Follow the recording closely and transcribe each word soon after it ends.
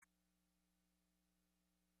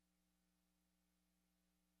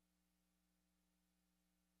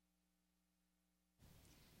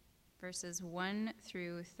verses 1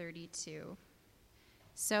 through 32.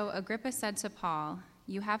 So Agrippa said to Paul,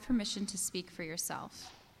 "You have permission to speak for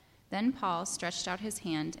yourself." Then Paul stretched out his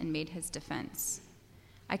hand and made his defense.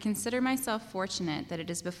 "I consider myself fortunate that it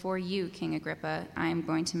is before you, King Agrippa, I am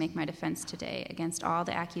going to make my defense today against all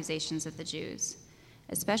the accusations of the Jews,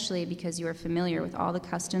 especially because you are familiar with all the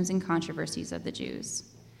customs and controversies of the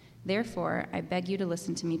Jews. Therefore, I beg you to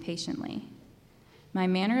listen to me patiently. My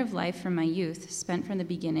manner of life from my youth, spent from the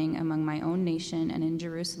beginning among my own nation and in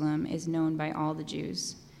Jerusalem, is known by all the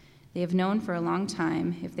Jews. They have known for a long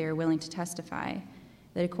time, if they are willing to testify,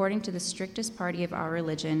 that according to the strictest party of our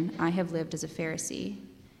religion, I have lived as a Pharisee.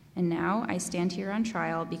 And now I stand here on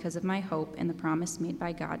trial because of my hope in the promise made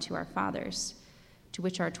by God to our fathers, to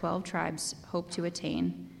which our 12 tribes hope to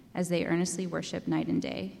attain, as they earnestly worship night and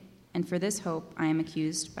day. And for this hope I am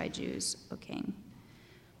accused by Jews, O King.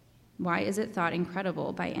 Why is it thought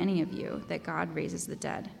incredible by any of you that God raises the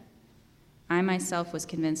dead? I myself was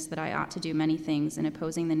convinced that I ought to do many things in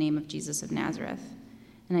opposing the name of Jesus of Nazareth,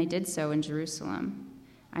 and I did so in Jerusalem.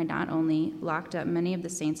 I not only locked up many of the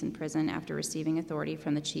saints in prison after receiving authority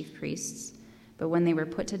from the chief priests, but when they were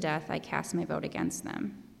put to death, I cast my vote against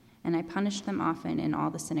them, and I punished them often in all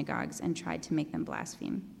the synagogues and tried to make them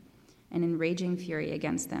blaspheme. And in raging fury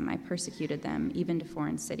against them, I persecuted them, even to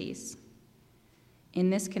foreign cities. In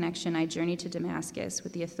this connection, I journeyed to Damascus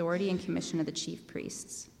with the authority and commission of the chief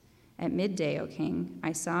priests. At midday, O king,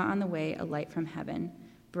 I saw on the way a light from heaven,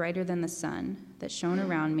 brighter than the sun, that shone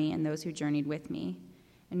around me and those who journeyed with me.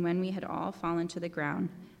 And when we had all fallen to the ground,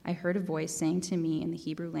 I heard a voice saying to me in the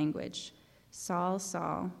Hebrew language, 'Saul,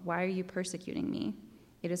 Saul, why are you persecuting me?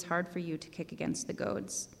 It is hard for you to kick against the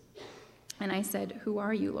goads.' And I said, 'Who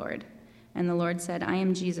are you, Lord?' And the Lord said, 'I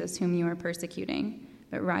am Jesus, whom you are persecuting.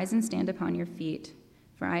 But rise and stand upon your feet,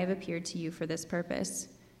 for I have appeared to you for this purpose,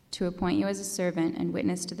 to appoint you as a servant and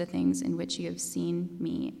witness to the things in which you have seen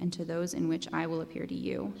me and to those in which I will appear to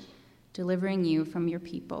you, delivering you from your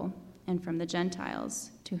people and from the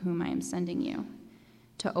Gentiles to whom I am sending you,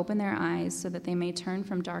 to open their eyes so that they may turn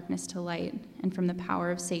from darkness to light and from the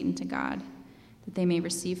power of Satan to God, that they may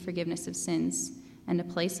receive forgiveness of sins and a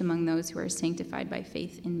place among those who are sanctified by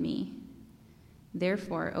faith in me.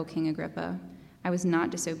 Therefore, O King Agrippa, I was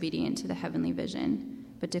not disobedient to the heavenly vision,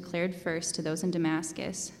 but declared first to those in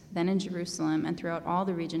Damascus, then in Jerusalem, and throughout all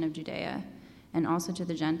the region of Judea, and also to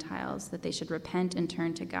the Gentiles, that they should repent and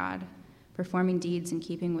turn to God, performing deeds in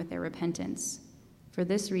keeping with their repentance. For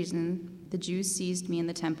this reason, the Jews seized me in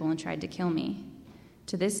the temple and tried to kill me.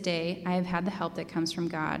 To this day, I have had the help that comes from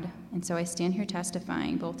God, and so I stand here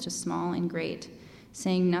testifying both to small and great,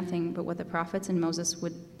 saying nothing but what the prophets and Moses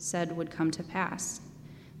said would come to pass,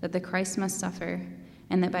 that the Christ must suffer,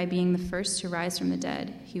 and that by being the first to rise from the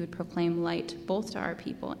dead, he would proclaim light both to our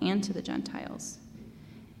people and to the Gentiles.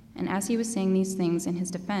 And as he was saying these things in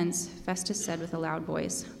his defense, Festus said with a loud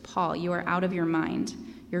voice, 'Paul, you are out of your mind.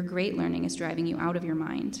 Your great learning is driving you out of your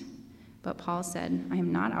mind.' But Paul said, 'I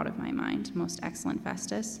am not out of my mind, most excellent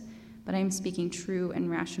Festus, but I am speaking true and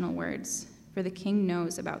rational words. For the king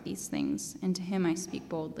knows about these things, and to him I speak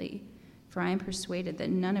boldly. For I am persuaded that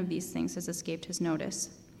none of these things has escaped his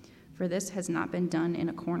notice. For this has not been done in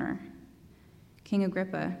a corner. King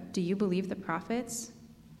Agrippa, do you believe the prophets?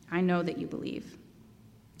 I know that you believe.'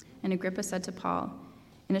 And Agrippa said to Paul,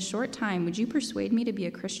 'In a short time, would you persuade me to be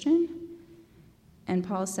a Christian?' And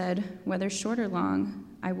Paul said, 'Whether short or long,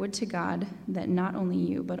 I would to God that not only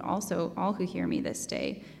you, but also all who hear me this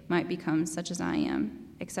day might become such as I am,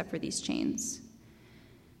 except for these chains.'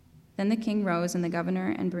 Then the king rose, and the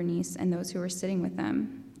governor and Bernice and those who were sitting with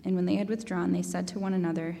them. And when they had withdrawn, they said to one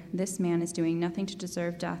another, 'This man is doing nothing to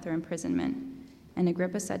deserve death or imprisonment.' And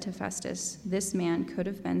Agrippa said to Festus, 'This man could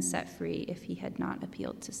have been set free if he had not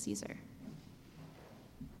appealed to Caesar.'"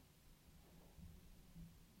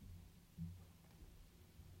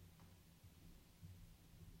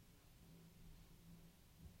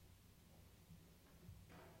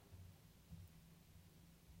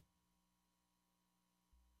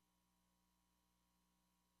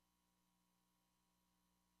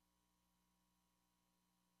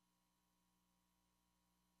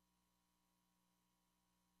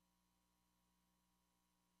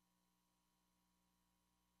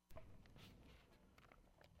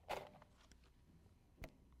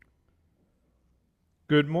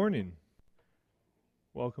 Good morning.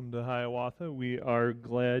 Welcome to Hiawatha. We are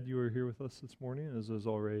glad you are here with us this morning, as has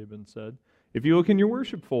already been said. If you look in your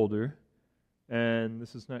worship folder, and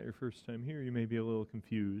this is not your first time here, you may be a little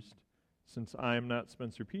confused, since I am not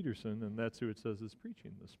Spencer Peterson, and that's who it says is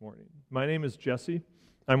preaching this morning. My name is Jesse.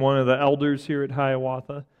 I'm one of the elders here at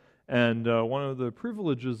Hiawatha, and one of the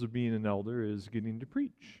privileges of being an elder is getting to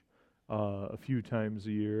preach. a few times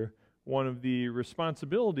a year. One of the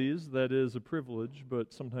responsibilities that is a privilege,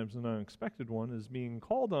 but sometimes an unexpected one, is being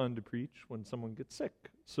called on to preach when someone gets sick.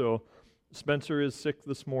 So Spencer is sick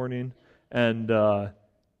this morning, and the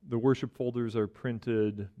worship folders are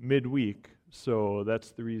printed midweek, so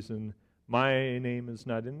that's the reason my name is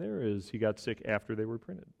not in there, is he got sick after they were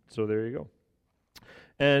printed. So there you go.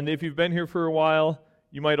 And if you've been here for a while,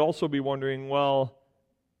 you might also be wondering, well,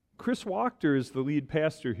 Chris Wachter is the lead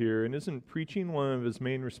pastor here, and isn't preaching one of his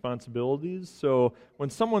main responsibilities? So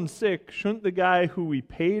when someone's sick, shouldn't the guy who we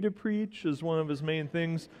pay to preach as one of his main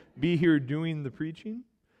things be here doing the preaching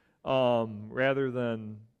rather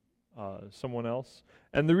than someone else?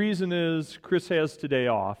 And the reason is Chris has today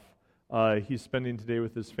off. He's spending today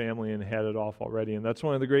with his family and had it off already. And that's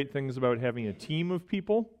one of the great things about having a team of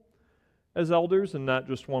people as elders and not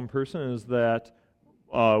just one person, is that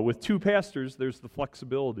with two pastors, there's the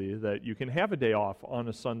flexibility that you can have a day off on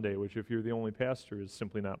a Sunday, which if you're the only pastor is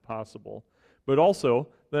simply not possible. But also,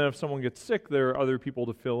 then if someone gets sick, there are other people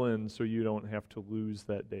to fill in, so you don't have to lose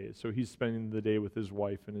that day. So he's spending the day with his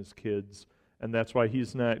wife and his kids, and that's why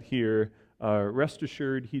he's not here. Rest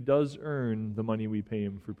assured, he does earn the money we pay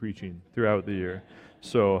him for preaching throughout the year.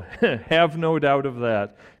 So have no doubt of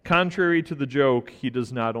that. Contrary to the joke, he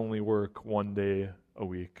does not only work one day a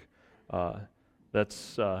week.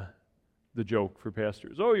 That's the joke for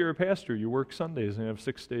pastors. Oh, you're a pastor, you work Sundays and have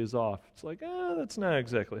 6 days off. It's like, that's not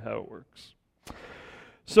exactly how it works.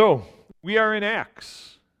 So, we are in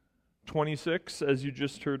Acts 26, as you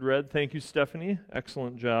just heard read. Thank you, Stephanie.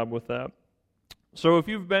 Excellent job with that. So, if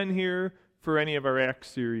you've been here for any of our Acts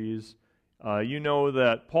series, you know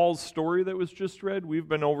that Paul's story that was just read, we've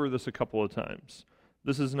been over this a couple of times.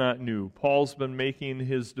 This is not new. Paul's been making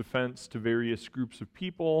his defense to various groups of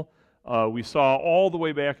people. We saw all the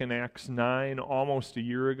way back in Acts 9, almost a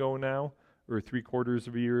year ago now, or 3/4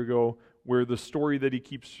 of a year ago, where the story that he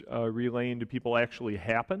keeps relaying to people actually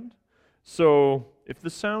happened. So if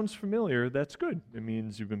this sounds familiar, that's good. It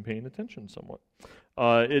means you've been paying attention somewhat.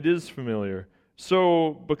 It is familiar.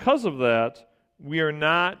 So because of that, we are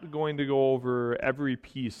not going to go over every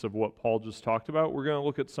piece of what Paul just talked about. We're going to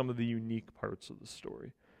look at some of the unique parts of the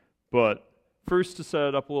story. But first, to set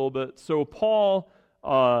it up a little bit, so Paul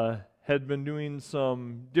had been doing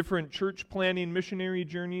some different church planting missionary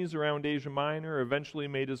journeys around Asia Minor, eventually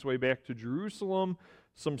made his way back to Jerusalem.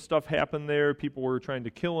 Some stuff happened there. People were trying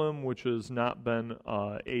to kill him, which has not been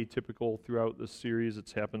atypical throughout this series.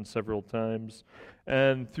 It's happened several times.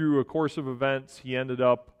 And through a course of events, he ended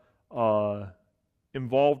up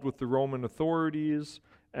involved with the Roman authorities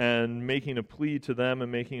and making a plea to them and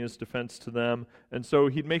making his defense to them. And so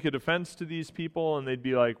he'd make a defense to these people, and they'd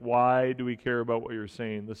be like, why do we care about what you're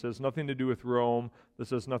saying? This has nothing to do with Rome.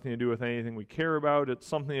 This has nothing to do with anything we care about. It's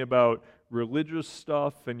something about religious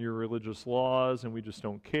stuff and your religious laws, and we just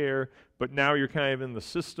don't care. But now you're kind of in the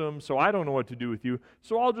system, so I don't know what to do with you.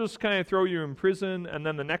 So I'll just kind of throw you in prison, and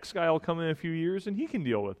then the next guy will come in a few years, and he can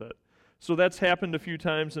deal with it. So that's happened a few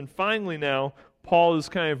times, and finally now, Paul is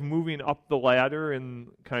kind of moving up the ladder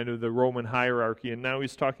in kind of the Roman hierarchy, and now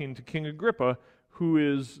he's talking to King Agrippa, who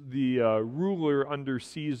is the ruler under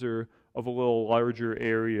Caesar of a little larger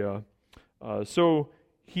area. So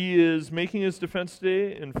he is making his defense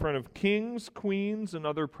today in front of kings, queens, and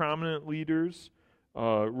other prominent leaders,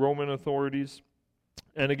 Roman authorities.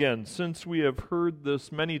 And again, since we have heard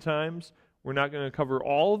this many times, we're not going to cover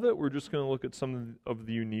all of it. We're just going to look at some of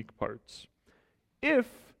the unique parts. If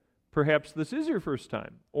perhaps this is your first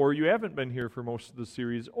time, or you haven't been here for most of the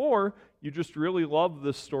series, or you just really love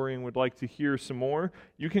this story and would like to hear some more,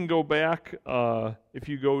 you can go back, if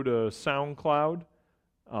you go to SoundCloud.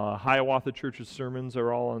 Hiawatha Church's sermons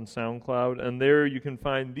are all on SoundCloud, and there you can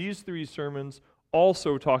find these 3 sermons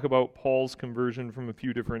also talk about Paul's conversion from a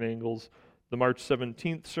few different angles. The March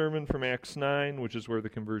 17th sermon from Acts 9, which is where the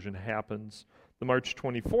conversion happens. The March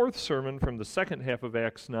 24th sermon from the second half of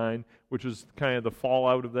Acts 9, which is kind of the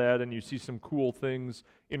fallout of that, and you see some cool things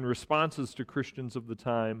in responses to Christians of the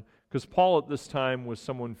time, because Paul at this time was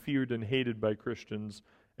someone feared and hated by Christians,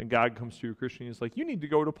 and God comes to a Christian and he's like, you need to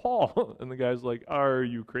go to Paul. And the guy's like, are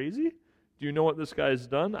you crazy? Do you know what this guy's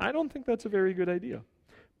done? I don't think that's a very good idea.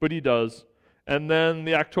 But he does. And then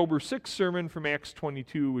the October 6th sermon from Acts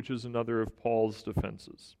 22, which is another of Paul's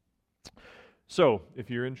defenses. So, if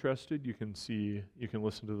you're interested, you can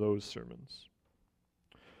listen to those sermons.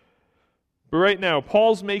 But right now,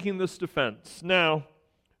 Paul's making this defense. Now,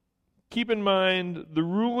 keep in mind, the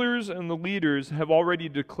rulers and the leaders have already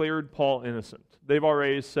declared Paul innocent. They've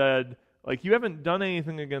already said, like, you haven't done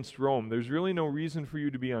anything against Rome. There's really no reason for you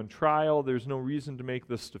to be on trial. There's no reason to make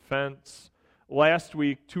this defense. last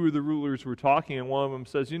week, two of the rulers were talking, and one of them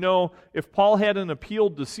says, if Paul hadn't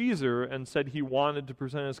appealed to Caesar and said he wanted to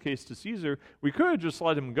present his case to Caesar, we could have just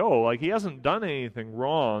let him go. Like, he hasn't done anything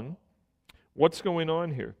wrong. What's going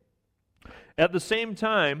on here? At the same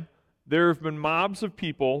time, there have been mobs of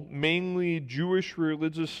people, mainly Jewish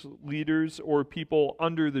religious leaders or people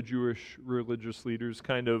under the Jewish religious leaders,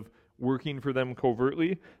 kind of working for them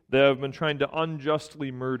covertly, that have been trying to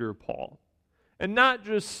unjustly murder Paul. And not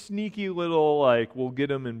just sneaky little, like, we'll get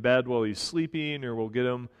him in bed while he's sleeping, or we'll get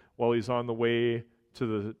him while he's on the way to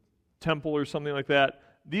the temple or something like that.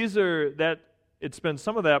 It's been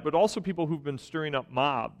some of that, but also people who've been stirring up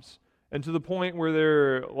mobs. And to the point where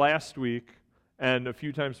there last week and a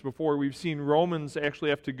few times before, we've seen Romans actually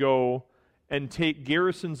have to go and take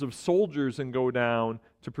garrisons of soldiers and go down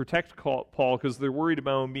to protect Paul because they're worried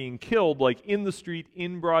about him being killed, like in the street,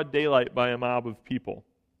 in broad daylight, by a mob of people.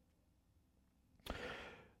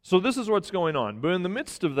 So this is what's going on. But in the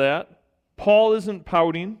midst of that, Paul isn't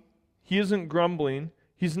pouting. He isn't grumbling.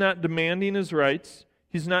 He's not demanding his rights.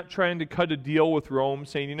 He's not trying to cut a deal with Rome,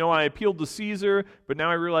 saying, I appealed to Caesar, but now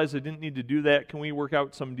I realize I didn't need to do that. Can we work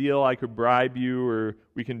out some deal? I could bribe you, or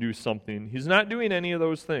we can do something. He's not doing any of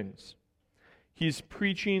those things. He's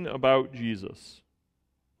preaching about Jesus.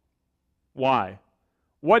 Why?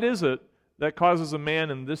 What is it that causes a man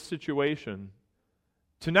in this situation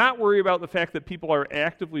to not worry about the fact that people are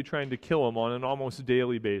actively trying to kill him on an almost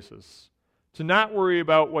daily basis? To not worry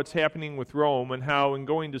about what's happening with Rome and how in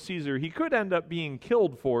going to Caesar he could end up being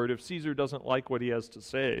killed for it if Caesar doesn't like what he has to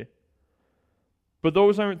say. But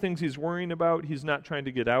those aren't things he's worrying about. He's not trying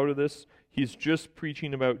to get out of this. He's just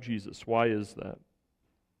preaching about Jesus. Why is that?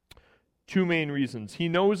 Two main reasons. He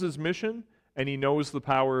knows his mission and he knows the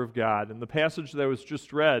power of God. In the passage that was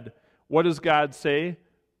just read, what does God say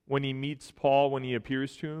when he meets Paul, when he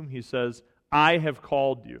appears to him? He says, I have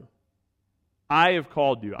called you. I have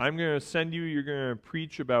called you. I'm going to send you. You're going to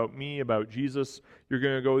preach about me, about Jesus. You're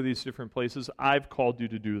going to go to these different places. I've called you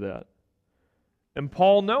to do that. And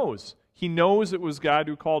Paul knows. He knows it was God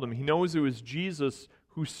who called him. He knows it was Jesus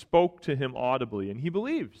who spoke to him audibly. And he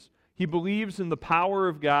believes. He believes in the power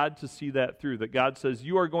of God to see that through. That God says,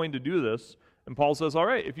 you are going to do this. And Paul says, all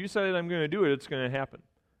right, if you said I'm going to do it, it's going to happen.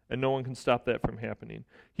 And no one can stop that from happening.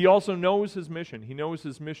 He also knows his mission. He knows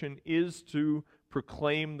his mission is to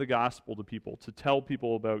proclaim the gospel to people, to tell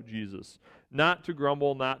people about Jesus. Not to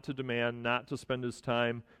grumble, not to demand, not to spend his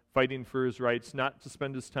time fighting for his rights, not to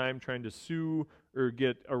spend his time trying to sue or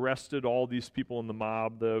get arrested all these people in the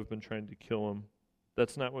mob that have been trying to kill him.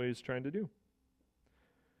 That's not what he's trying to do.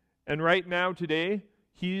 And right now, today,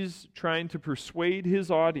 he's trying to persuade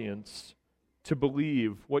his audience to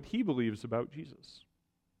believe what he believes about Jesus.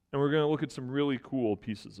 And we're going to look at some really cool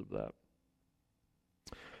pieces of that.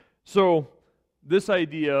 So, this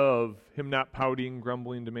idea of him not pouting,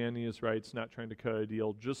 grumbling, demanding his rights, not trying to cut a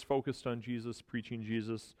deal, just focused on Jesus, preaching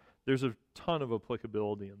Jesus, there's a ton of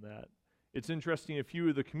applicability in that. It's interesting, a few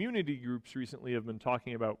of the community groups recently have been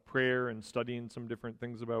talking about prayer and studying some different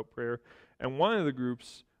things about prayer. And one of the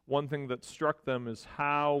groups, one thing that struck them is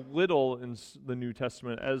how little in the New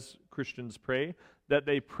Testament, as Christians pray, that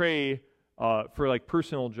they pray for like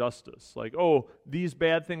personal justice. Like, oh, these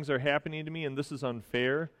bad things are happening to me and this is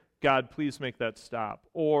unfair. God, please make that stop.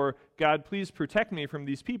 Or, God, please protect me from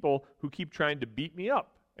these people who keep trying to beat me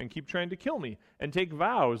up and keep trying to kill me and take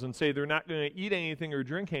vows and say they're not going to eat anything or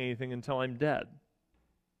drink anything until I'm dead.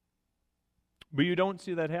 But you don't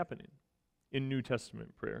see that happening in New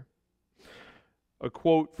Testament prayer. A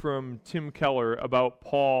quote from Tim Keller about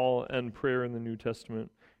Paul and prayer in the New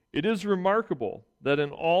Testament. It is remarkable that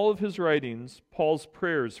in all of his writings, Paul's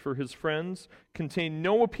prayers for his friends contain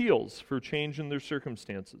no appeals for change in their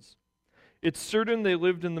circumstances. It's certain they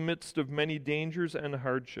lived in the midst of many dangers and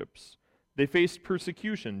hardships. They faced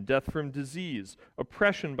persecution, death from disease,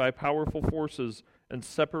 oppression by powerful forces, and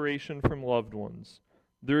separation from loved ones.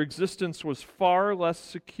 Their existence was far less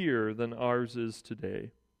secure than ours is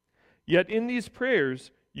today. Yet in these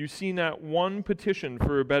prayers, you see not one petition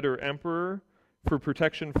for a better emperor, for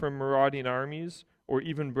protection from marauding armies, or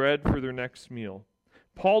even bread for their next meal.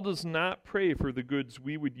 Paul does not pray for the goods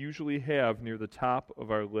we would usually have near the top of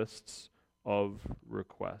our lists of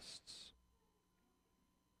requests.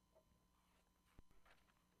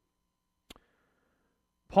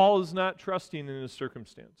 Paul is not trusting in his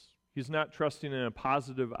circumstance. He's not trusting in a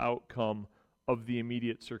positive outcome of the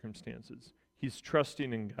immediate circumstances. He's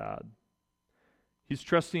trusting in God. He's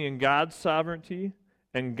trusting in God's sovereignty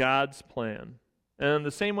and God's plan. And in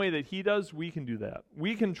the same way that he does, we can do that.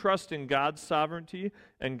 We can trust in God's sovereignty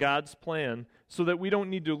and God's plan so that we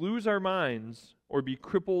don't need to lose our minds or be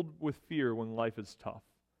crippled with fear when life is tough.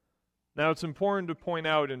 Now, it's important to point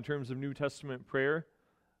out in terms of New Testament prayer,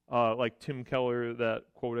 like Tim Keller, that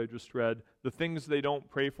quote I just read, the things they don't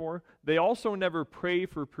pray for, they also never pray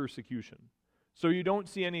for persecution. So you don't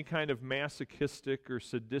see any kind of masochistic or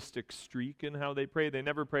sadistic streak in how they pray. They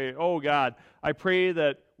never pray, oh God, I pray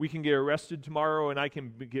that we can get arrested tomorrow and I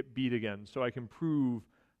can get beat again so I can prove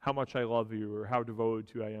how much I love you or how devoted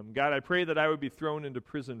to I am. God, I pray that I would be thrown into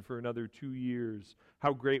prison for another 2 years.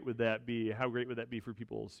 How great would that be? How great would that be for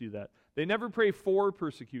people to see that? They never pray for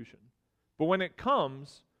persecution. But when it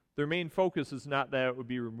comes, their main focus is not that it would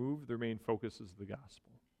be removed. Their main focus is the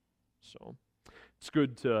gospel. So it's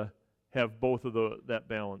good to have both of that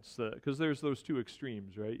balance, because there's those two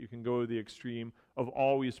extremes, right? You can go to the extreme of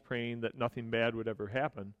always praying that nothing bad would ever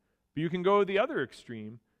happen, but you can go to the other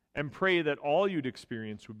extreme and pray that all you'd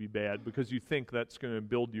experience would be bad because you think that's going to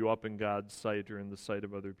build you up in God's sight or in the sight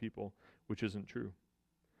of other people, which isn't true.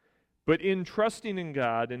 But in trusting in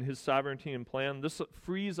God and His sovereignty and plan, this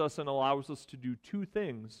frees us and allows us to do two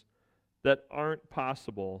things that aren't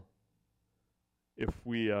possible if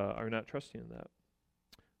we are not trusting in that.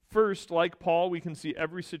 First, like Paul, we can see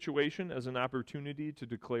every situation as an opportunity to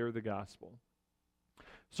declare the gospel.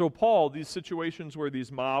 So Paul, these situations where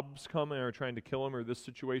these mobs come and are trying to kill him, or this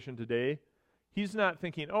situation today, he's not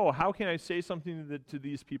thinking, oh, how can I say something to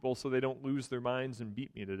these people so they don't lose their minds and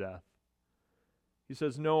beat me to death? He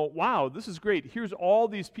says, no, wow, this is great. Here's all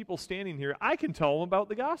these people standing here. I can tell them about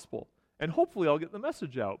the gospel, and hopefully I'll get the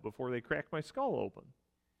message out before they crack my skull open.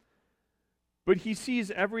 But he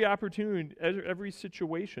sees every opportunity, every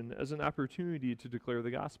situation as an opportunity to declare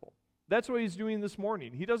the gospel. That's what he's doing this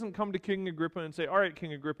morning. He doesn't come to King Agrippa and say, all right,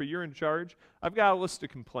 King Agrippa, you're in charge. I've got a list of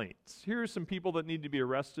complaints. Here are some people that need to be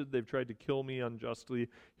arrested. They've tried to kill me unjustly.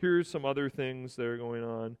 Here's some other things that are going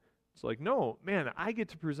on. It's like, no, man, I get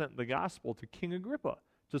to present the gospel to King Agrippa,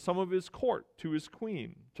 to some of his court, to his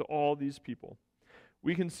queen, to all these people.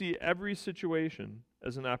 We can see every situation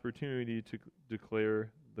as an opportunity to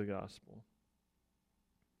declare the gospel.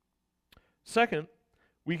 Second,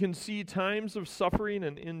 we can see times of suffering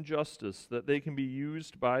and injustice that they can be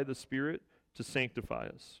used by the Spirit to sanctify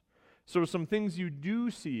us. So some things you do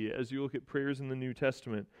see as you look at prayers in the New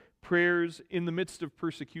Testament. Prayers in the midst of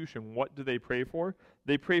persecution, what do they pray for?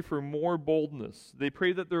 They pray for more boldness. They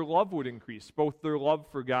pray that their love would increase, both their love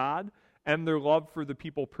for God and their love for the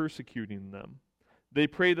people persecuting them. They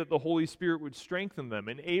pray that the Holy Spirit would strengthen them,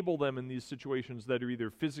 enable them in these situations that are either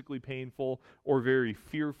physically painful or very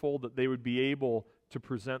fearful, that they would be able to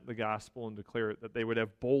present the gospel and declare it, that they would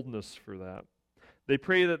have boldness for that. They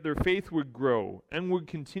pray that their faith would grow and would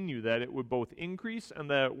continue, that it would both increase and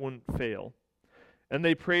that it wouldn't fail. And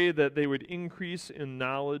they pray that they would increase in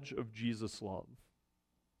knowledge of Jesus' love.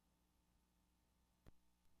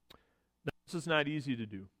 Now, this is not easy to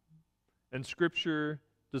do. And Scripture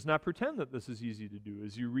does not pretend that this is easy to do.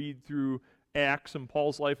 As you read through Acts and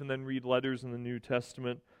Paul's life and then read letters in the New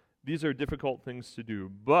Testament, these are difficult things to do.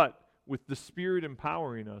 But with the Spirit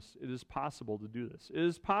empowering us, it is possible to do this. It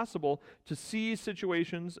is possible to see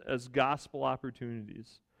situations as gospel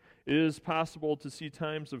opportunities. It is possible to see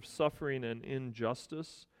times of suffering and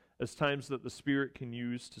injustice as times that the Spirit can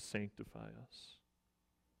use to sanctify us.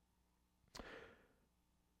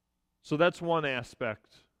 So that's one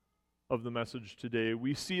aspect of the message today.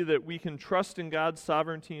 We see that we can trust in God's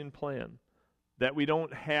sovereignty and plan, that we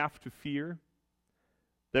don't have to fear,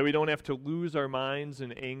 that we don't have to lose our minds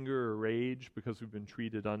in anger or rage because we've been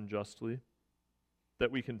treated unjustly,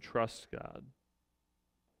 that we can trust God.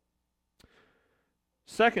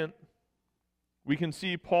 Second, we can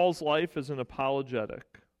see Paul's life as an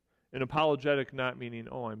apologetic. An apologetic not meaning,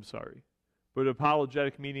 oh, I'm sorry, but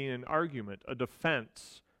apologetic meaning an argument, a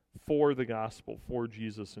defense for the gospel, for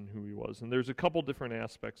Jesus and who he was. And there's a couple different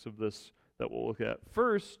aspects of this that we'll look at.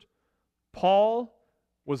 First, Paul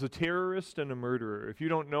was a terrorist and a murderer. If you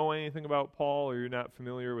don't know anything about Paul or you're not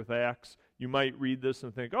familiar with Acts, you might read this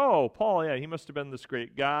and think, oh, Paul, yeah, he must have been this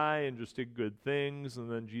great guy and just did good things.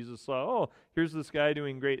 And then Jesus saw, oh, here's this guy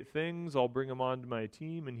doing great things. I'll bring him onto my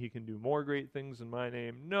team and he can do more great things in my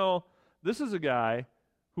name. No, this is a guy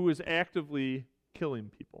who is actively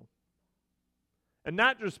killing people. And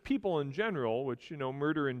not just people in general, which,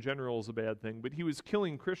 murder in general is a bad thing, but he was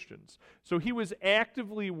killing Christians. So he was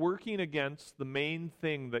actively working against the main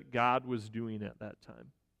thing that God was doing at that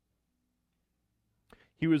time.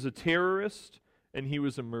 He was a terrorist and he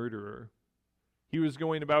was a murderer. He was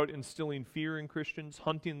going about instilling fear in Christians,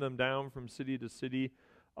 hunting them down from city to city,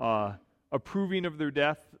 approving of their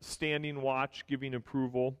death, standing watch, giving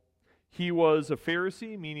approval. He was a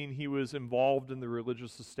Pharisee, meaning he was involved in the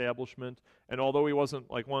religious establishment, and although he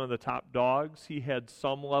wasn't like one of the top dogs, he had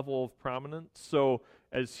some level of prominence. So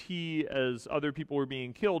as other people were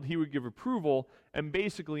being killed, he would give approval, and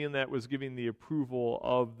basically in that was giving the approval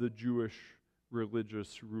of the Jewish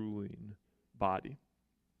religious ruling body.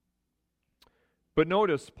 But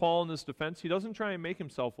notice, Paul in his defense, he doesn't try and make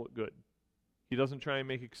himself look good. He doesn't try and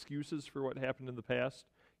make excuses for what happened in the past.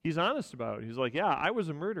 He's honest about it. He's like, yeah, I was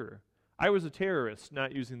a murderer. I was a terrorist,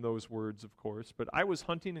 not using those words, of course, but I was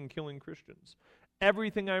hunting and killing Christians.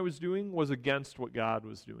 Everything I was doing was against what God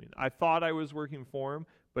was doing. I thought I was working for him,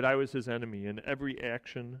 but I was his enemy in every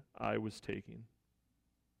action I was taking.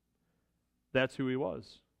 That's who he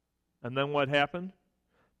was. And then what happened?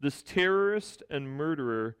 This terrorist and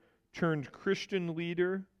murderer turned Christian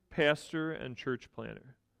leader, pastor, and church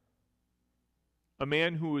planter. A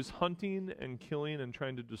man who was hunting and killing and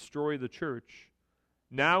trying to destroy the church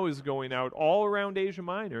now is going out all around Asia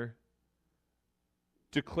Minor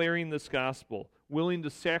declaring this gospel, willing to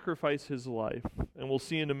sacrifice his life, and we'll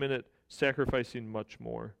see in a minute, sacrificing much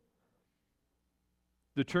more.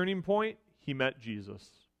 The turning point, he met Jesus.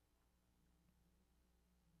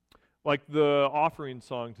 Like the offering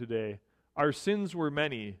song today, our sins were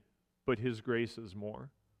many, but his grace is more.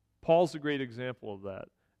 Paul's a great example of that,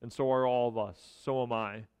 and so are all of us. So am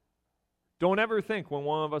I. Don't ever think when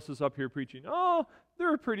one of us is up here preaching, oh,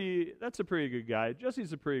 that's a pretty good guy.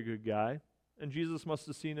 Jesse's a pretty good guy. And Jesus must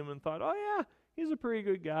have seen him and thought, oh yeah, he's a pretty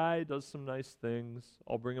good guy, does some nice things.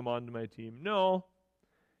 I'll bring him onto my team. No.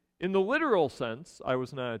 In the literal sense, I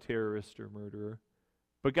was not a terrorist or murderer.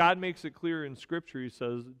 But God makes it clear in Scripture.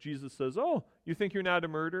 Jesus says, oh, you think you're not a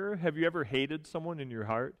murderer? Have you ever hated someone in your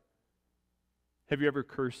heart? Have you ever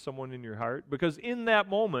cursed someone in your heart? Because in that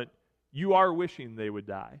moment, you are wishing they would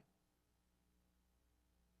die.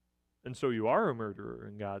 And so you are a murderer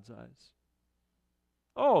in God's eyes.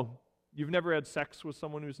 Oh, you've never had sex with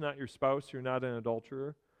someone who's not your spouse, you're not an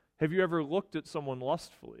adulterer? Have you ever looked at someone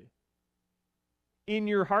lustfully? In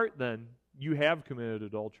your heart, then, you have committed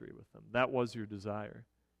adultery with them. That was your desire.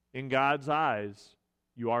 In God's eyes,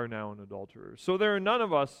 you are now an adulterer. So there are none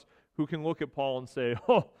of us who can look at Paul and say,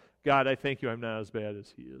 oh, God, I thank you I'm not as bad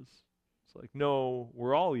as he is. It's like, no,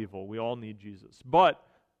 we're all evil. We all need Jesus. But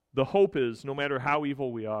the hope is, no matter how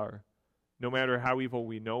evil we are, no matter how evil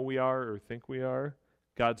we know we are or think we are,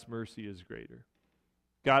 God's mercy is greater.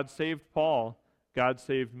 God saved Paul. God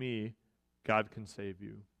saved me. God can save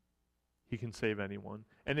you. He can save anyone.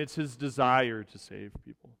 And it's his desire to save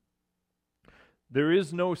people. There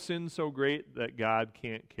is no sin so great that God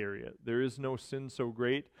can't carry it. There is no sin so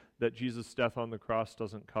great that Jesus' death on the cross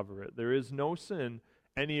doesn't cover it. There is no sin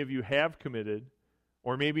any of you have committed,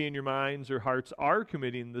 or maybe in your minds or hearts are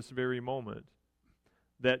committing this very moment,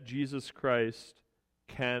 that Jesus Christ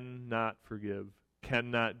cannot forgive,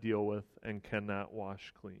 cannot deal with, and cannot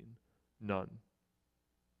wash clean. None.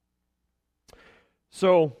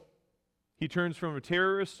 So, he turns from a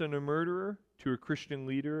terrorist and a murderer to a Christian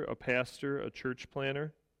leader, a pastor, a church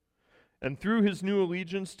planter. And through his new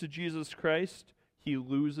allegiance to Jesus Christ, he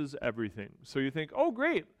loses everything. So you think, oh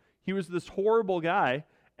great, he was this horrible guy,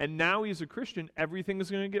 and now he's a Christian, everything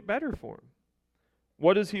is going to get better for him.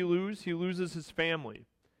 What does he lose? He loses his family.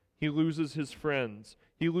 He loses his friends.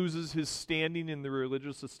 He loses his standing in the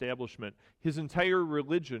religious establishment. His entire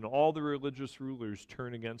religion, all the religious rulers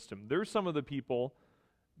turn against him. They're some of the people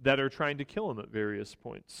that are trying to kill him at various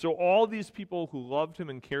points. So all these people who loved him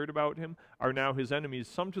and cared about him are now his enemies,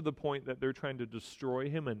 some to the point that they're trying to destroy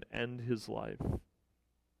him and end his life.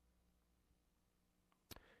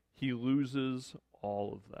 He loses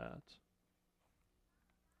all of that.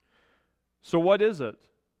 So what is it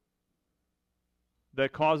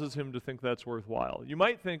that causes him to think that's worthwhile? You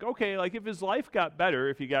might think, okay, like if his life got better,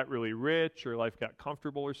 if he got really rich or life got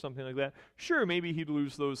comfortable or something like that, sure, maybe he'd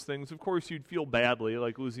lose those things. Of course, you'd feel badly,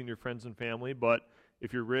 like losing your friends and family, but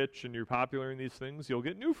if you're rich and you're popular in these things, you'll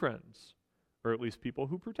get new friends, or at least people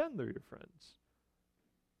who pretend they're your friends.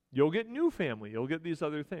 You'll get new family. You'll get these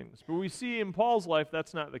other things. But we see in Paul's life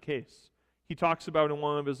that's not the case. He talks about in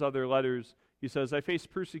one of his other letters, he says, I face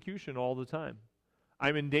persecution all the time.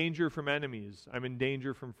 I'm in danger from enemies. I'm in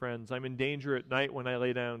danger from friends. I'm in danger at night when I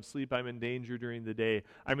lay down and sleep. I'm in danger during the day.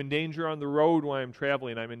 I'm in danger on the road when I'm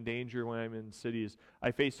traveling. I'm in danger when I'm in cities.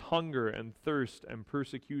 I face hunger and thirst and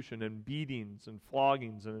persecution and beatings and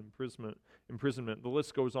floggings and imprisonment. The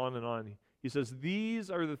list goes on and on. He says, these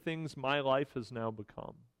are the things my life has now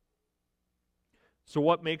become. So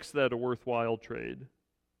what makes that a worthwhile trade?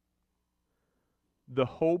 The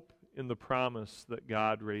hope in the promise that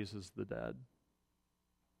God raises the dead.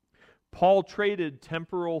 Paul traded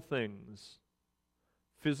temporal things,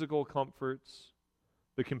 physical comforts,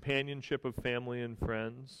 the companionship of family and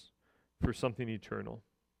friends, for something eternal.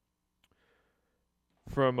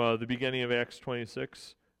 From the beginning of Acts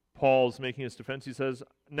 26, Paul's making his defense. He says,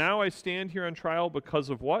 "Now I stand here on trial because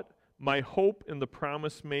of what? My hope in the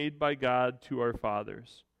promise made by God to our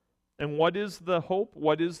fathers." And what is the hope?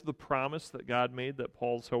 What is the promise that God made that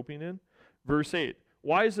Paul's hoping in? Verse 8,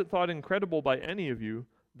 "Why is it thought incredible by any of you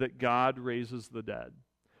that God raises the dead?"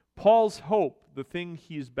 Paul's hope, the thing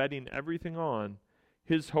he's betting everything on,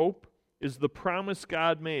 his hope is the promise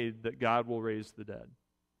God made that God will raise the dead.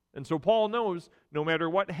 And so Paul knows no matter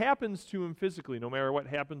what happens to him physically, no matter what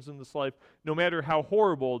happens in this life, no matter how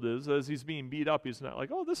horrible it is, as he's being beat up, he's not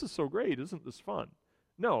like, "Oh, this is so great, isn't this fun?"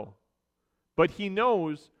 No. But he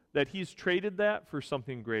knows that he's traded that for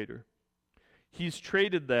something greater. He's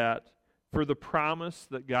traded that for the promise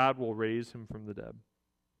that God will raise him from the dead.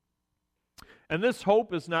 And this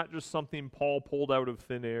hope is not just something Paul pulled out of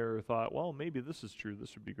thin air or thought, well, maybe this is true,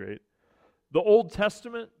 this would be great. The Old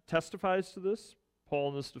Testament testifies to this.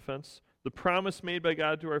 Paul in this defense, the promise made by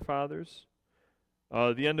God to our fathers,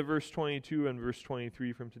 the end of verse 22 and verse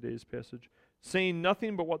 23 from today's passage, saying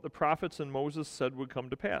nothing but what the prophets and Moses said would come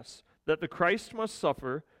to pass, that the Christ must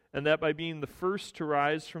suffer, and that by being the first to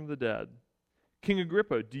rise from the dead. King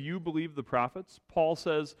Agrippa, do you believe the prophets? Paul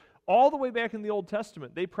says, all the way back in the Old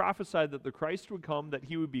Testament, they prophesied that the Christ would come, that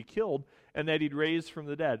he would be killed, and that he'd raise from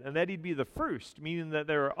the dead, and that he'd be the first, meaning that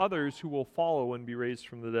there are others who will follow and be raised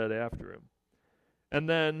from the dead after him. And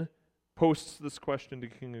then posts this question to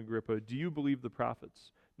King Agrippa, do you believe the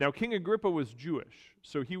prophets? Now, King Agrippa was Jewish,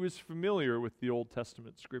 so he was familiar with the Old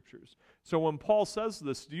Testament scriptures. So when Paul says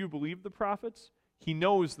this, do you believe the prophets? He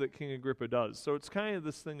knows that King Agrippa does. So it's kind of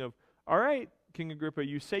this thing of, all right, King Agrippa,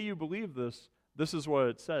 you say you believe this. This is what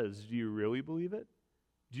it says. Do you really believe it?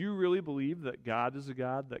 Do you really believe that God is a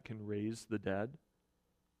God that can raise the dead?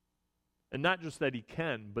 And not just that he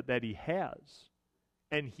can, but that he has.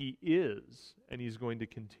 And he is, and he's going to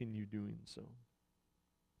continue doing so.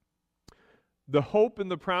 The hope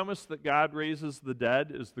and the promise that God raises the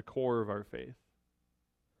dead is the core of our faith.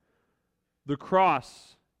 The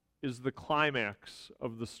cross is the climax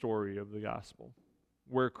of the story of the gospel,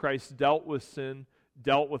 where Christ dealt with sin,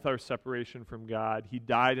 dealt with our separation from God. He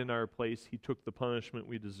died in our place. He took the punishment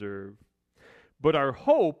we deserve. But our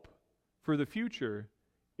hope for the future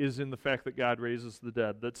is in the fact that God raises the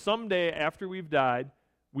dead, that someday after we've died,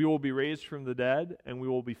 we will be raised from the dead, and we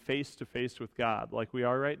will be face to face with God like we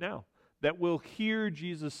are right now. That we'll hear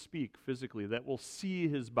Jesus speak physically, that we'll see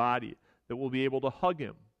his body, that we'll be able to hug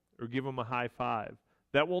him or give him a high five,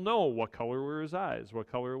 that we'll know what color were his eyes, what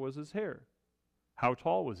color was his hair, how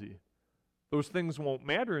tall was he. Those things won't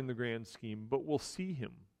matter in the grand scheme, but we'll see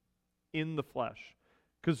him in the flesh.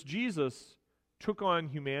 Because Jesus took on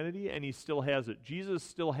humanity, and he still has it. Jesus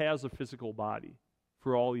still has a physical body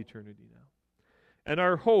for all eternity now. And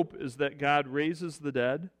our hope is that God raises the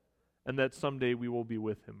dead, and that someday we will be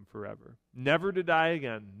with him forever. Never to die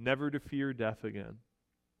again, never to fear death again.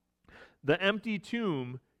 The empty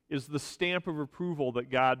tomb is the stamp of approval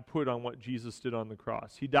that God put on what Jesus did on the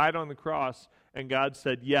cross. He died on the cross, and God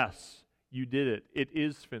said, yes, you did it. It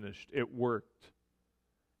is finished. It worked.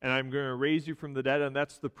 And I'm going to raise you from the dead, and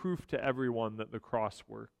that's the proof to everyone that the cross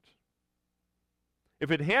worked.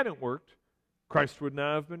 If it hadn't worked, Christ would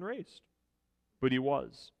not have been raised. But he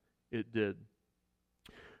was. It did.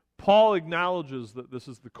 Paul acknowledges that this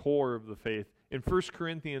is the core of the faith. In 1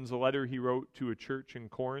 Corinthians, a letter he wrote to a church in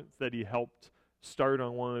Corinth that he helped start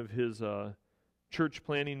on one of his church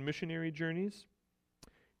planning missionary journeys,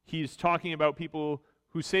 he's talking about people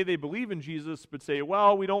who say they believe in Jesus, but say,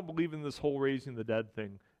 well, we don't believe in this whole raising the dead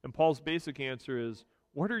thing. And Paul's basic answer is,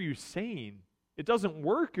 what are you saying? It doesn't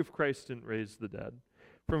work if Christ didn't raise the dead.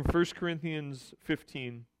 From 1 Corinthians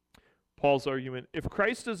 15, Paul's argument, if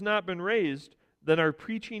Christ has not been raised, then our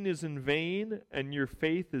preaching is in vain and your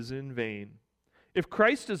faith is in vain. If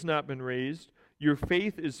Christ has not been raised, your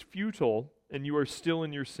faith is futile and you are still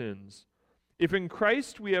in your sins. If in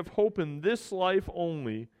Christ we have hope in this life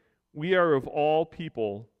only, we are of all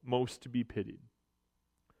people most to be pitied.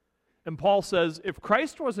 And Paul says, if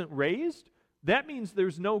Christ wasn't raised, that means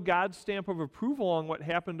there's no God stamp of approval on what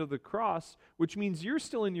happened to the cross, which means you're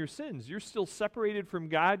still in your sins. You're still separated from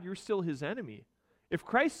God. You're still his enemy. If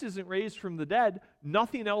Christ isn't raised from the dead,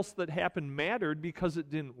 nothing else that happened mattered because it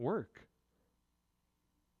didn't work.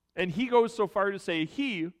 And he goes so far to say,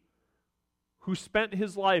 he who spent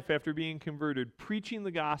his life after being converted preaching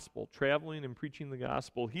the gospel, traveling and preaching the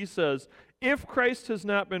gospel, he says, if Christ has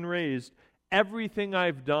not been raised, everything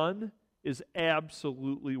I've done is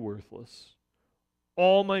absolutely worthless.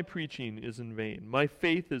 All my preaching is in vain. My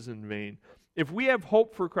faith is in vain. If we have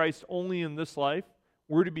hope for Christ only in this life,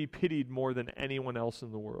 we're to be pitied more than anyone else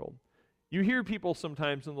in the world. You hear people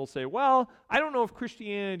sometimes and they'll say, well, I don't know if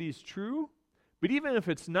Christianity is true, but even if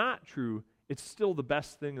it's not true, it's still the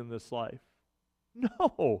best thing in this life.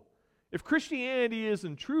 No. If Christianity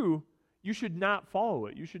isn't true, you should not follow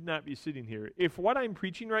it. You should not be sitting here. If what I'm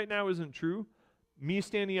preaching right now isn't true, me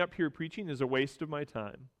standing up here preaching is a waste of my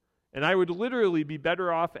time. And I would literally be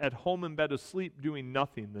better off at home in bed asleep doing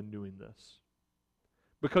nothing than doing this.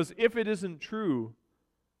 Because if it isn't true,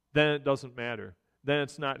 then it doesn't matter. Then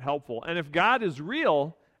it's not helpful. And if God is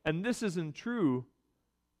real and this isn't true,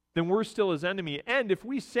 then we're still his enemy. And if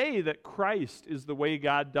we say that Christ is the way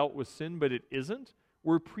God dealt with sin, but it isn't,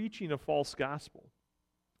 we're preaching a false gospel.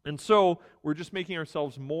 And so we're just making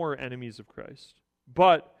ourselves more enemies of Christ.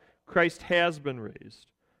 But Christ has been raised.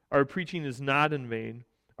 Our preaching is not in vain.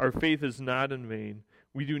 Our faith is not in vain.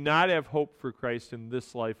 We do not have hope for Christ in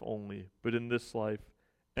this life only, but in this life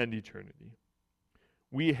and eternity.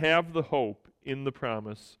 We have the hope in the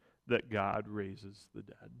promise that God raises the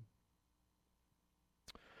dead.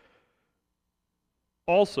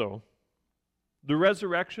 Also, the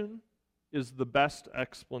resurrection is the best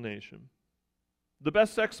explanation. The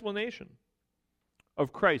best explanation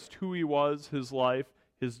of Christ, who he was, his life,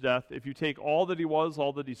 his death. If you take all that he was,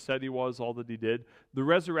 all that he said he was, all that he did, the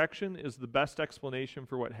resurrection is the best explanation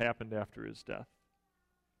for what happened after his death.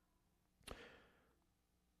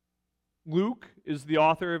 Luke is the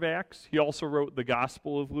author of Acts. He also wrote the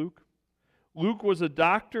Gospel of Luke. Luke was a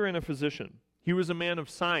doctor and a physician. He was a man of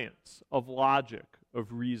science, of logic,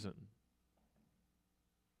 of reason.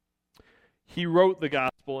 He wrote the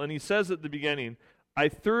Gospel, and he says at the beginning, I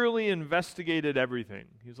thoroughly investigated everything.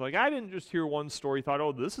 He's like, I didn't just hear one story, thought,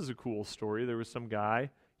 oh, this is a cool story. There was some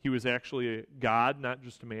guy. He was actually a God, not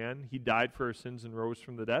just a man. He died for our sins and rose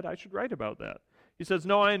from the dead. I should write about that. He says,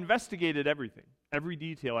 no, I investigated everything, every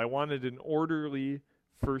detail. I wanted an orderly,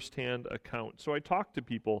 first-hand account. So I talked to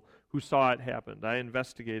people who saw it happen. I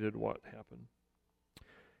investigated what happened.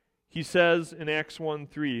 He says in Acts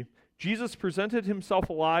 1:3, Jesus presented himself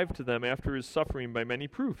alive to them after his suffering by many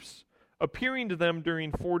proofs, appearing to them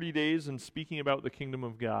during 40 days and speaking about the kingdom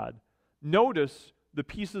of God. Notice the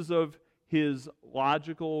pieces of his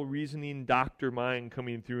logical, reasoning doctor mind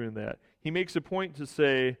coming through in that. He makes a point to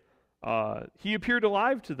say, he appeared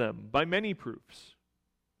alive to them by many proofs.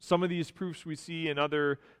 Some of these proofs we see in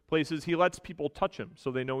other places. He lets people touch him so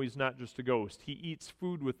they know he's not just a ghost. He eats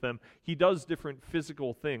food with them. He does different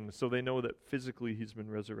physical things so they know that physically he's been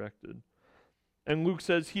resurrected. And Luke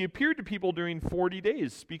says he appeared to people during 40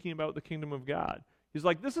 days speaking about the kingdom of God. He's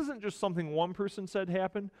like, this isn't just something one person said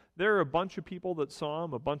happened. There are a bunch of people that saw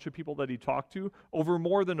him, a bunch of people that he talked to over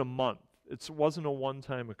more than a month. It wasn't a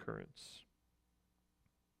one-time occurrence.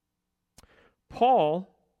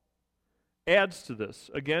 Paul adds to this,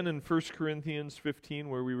 again in 1 Corinthians 15,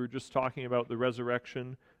 where we were just talking about the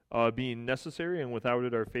resurrection being necessary, and without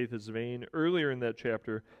it our faith is vain. Earlier in that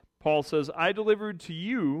chapter, Paul says, I delivered to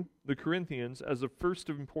you, the Corinthians, as of first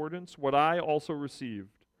importance, what I also received.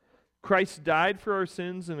 Christ died for our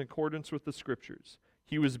sins in accordance with the Scriptures.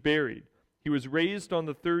 He was buried. He was raised on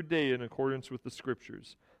the third day in accordance with the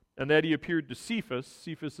Scriptures. And that he appeared to Cephas.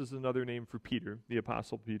 Cephas is another name for Peter, the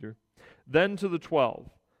Apostle Peter. Then to the 12.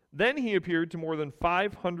 Then he appeared to more than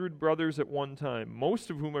 500 brothers at one time, most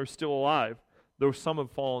of whom are still alive, though some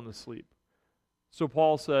have fallen asleep. So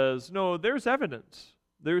Paul says, no, there's evidence.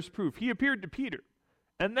 There's proof. He appeared to Peter.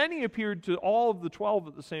 And then he appeared to all of the 12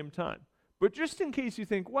 at the same time. But just in case you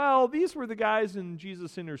think, well, these were the guys in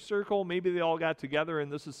Jesus' inner circle, maybe they all got together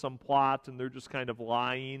and this is some plot and they're just kind of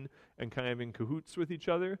lying and kind of in cahoots with each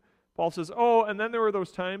other. Paul says, oh, and then there were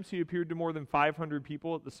those times he appeared to more than 500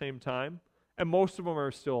 people at the same time, and most of them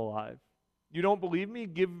are still alive. You don't believe me?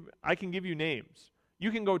 I can give you names. You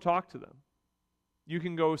can go talk to them. You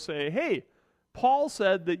can go say, hey, Paul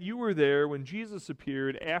said that you were there when Jesus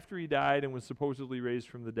appeared after he died and was supposedly raised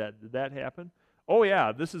from the dead. Did that happen? Oh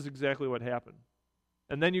yeah, this is exactly what happened.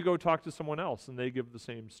 And then you go talk to someone else and they give the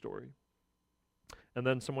same story. And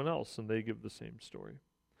then someone else and they give the same story.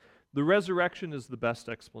 The resurrection is the best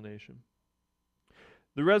explanation.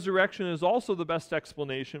 The resurrection is also the best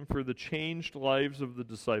explanation for the changed lives of the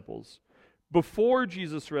disciples. Before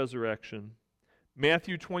Jesus' resurrection,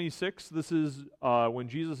 Matthew 26, this is when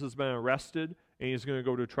Jesus has been arrested and he's going to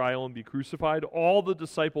go to trial and be crucified. All the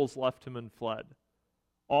disciples left him and fled.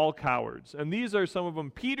 All cowards. And these are some of them.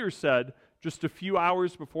 Peter said just a few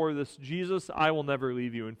hours before this, Jesus, I will never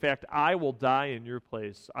leave you. In fact, I will die in your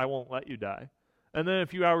place. I won't let you die. And then a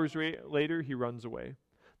few hours later, he runs away.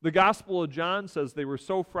 The Gospel of John says they were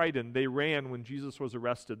so frightened, they ran when Jesus was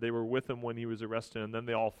arrested. They were with him when he was arrested, and then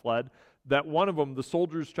they all fled. That one of them, the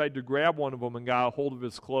soldiers tried to grab one of them and got a hold of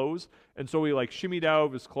his clothes, and so he shimmied out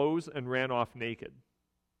of his clothes and ran off naked.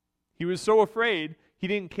 He was so afraid, he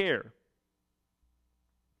didn't care.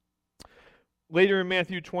 Later in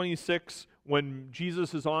Matthew 26, when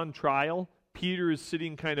Jesus is on trial, Peter is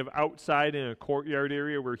sitting kind of outside in a courtyard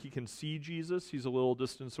area where he can see Jesus. He's a little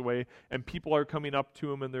distance away, and people are coming up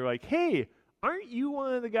to him, and they're like, "Hey, aren't you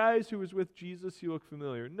one of the guys who was with Jesus? You look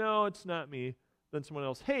familiar." "No, it's not me." Then someone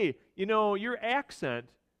else, "Hey, your accent,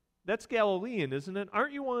 that's Galilean, isn't it?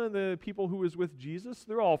 Aren't you one of the people who was with Jesus?"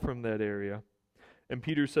 They're all from that area. And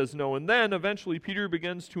Peter says no. And then eventually Peter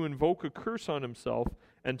begins to invoke a curse on himself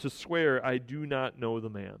and to swear, "I do not know the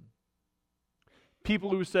man."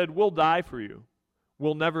 People who said, "We'll die for you.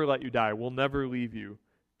 We'll never let you die. We'll never leave you."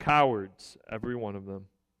 Cowards, every one of them.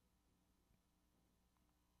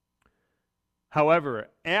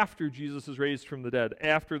 However, after Jesus is raised from the dead,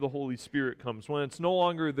 after the Holy Spirit comes, when it's no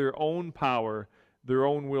longer their own power, their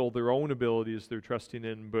own will, their own abilities they're trusting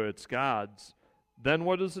in, but it's God's, then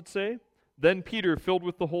what does it say? Then Peter, filled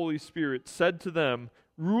with the Holy Spirit, said to them,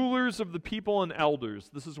 "Rulers of the people and elders,"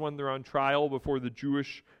 this is when they're on trial before the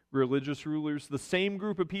Jewish religious rulers, the same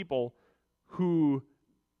group of people who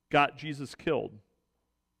got Jesus killed.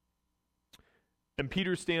 And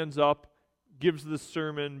Peter stands up, gives this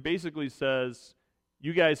sermon, basically says,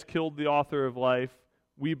 "You guys killed the author of life.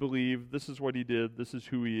 We believe. This is what he did. This is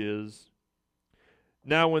who he is."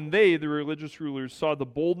 Now when they, the religious rulers, saw the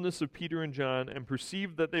boldness of Peter and John and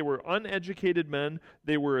perceived that they were uneducated men,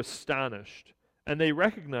 they were astonished, and they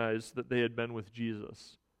recognized that they had been with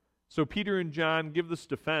Jesus. So Peter and John give this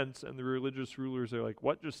defense, and the religious rulers are like,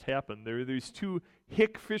 "What just happened?" There are these two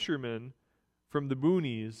hick fishermen from the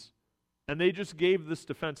boonies, and they just gave this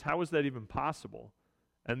defense. How is that even possible?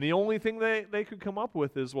 And the only thing they could come up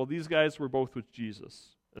with is, well, these guys were both with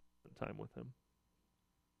Jesus at the time with him.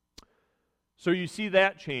 So you see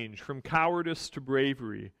that change from cowardice to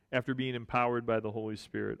bravery after being empowered by the Holy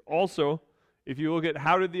Spirit. Also, if you look at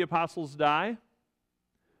how did the apostles die,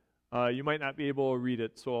 you might not be able to read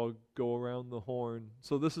it, so I'll go around the horn.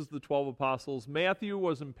 So this is the 12 apostles. Matthew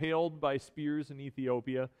was impaled by spears in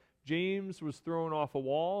Ethiopia. James was thrown off a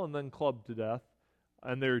wall and then clubbed to death.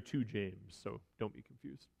 And there are two James, so don't be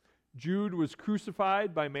confused. Jude was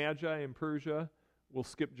crucified by Magi in Persia. We'll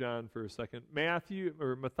skip John for a second.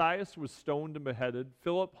 Matthias was stoned and beheaded.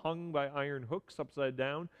 Philip hung by iron hooks upside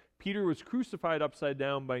down. Peter was crucified upside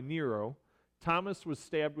down by Nero. Thomas was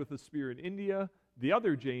stabbed with a spear in India. The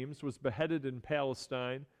other James was beheaded in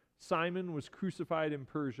Palestine. Simon was crucified in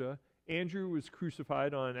Persia. Andrew was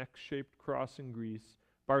crucified on an X-shaped cross in Greece.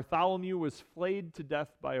 Bartholomew was flayed to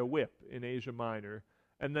death by a whip in Asia Minor.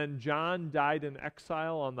 And then John died in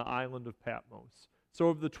exile on the island of Patmos. So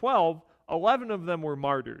of the 12, 11 of them were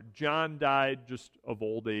martyred. John died just of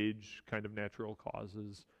old age, kind of natural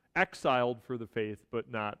causes. Exiled for the faith,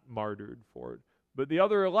 but not martyred for it. But the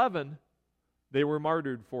other 11, they were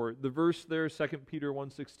martyred for it. The verse there, 2 Peter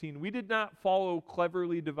 1:16, "We did not follow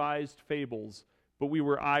cleverly devised fables, but we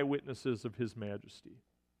were eyewitnesses of his majesty."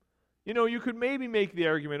 You could maybe make the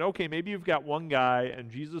argument, okay, maybe you've got one guy, and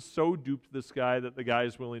Jesus so duped this guy that the guy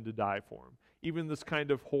is willing to die for him. Even this kind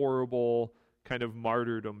of horrible, kind of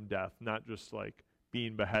martyrdom death, not just like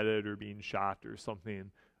being beheaded or being shot or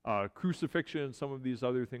something. Crucifixion and some of these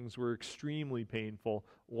other things were extremely painful,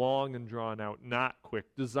 long and drawn out, not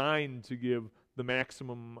quick, designed to give the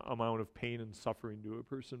maximum amount of pain and suffering to a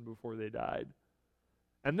person before they died.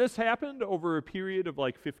 And this happened over a period of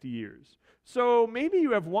 50 years. So maybe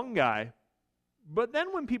you have one guy, but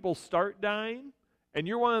then when people start dying, and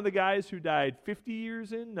you're one of the guys who died 50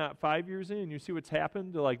 years in, not 5 years in, and you see what's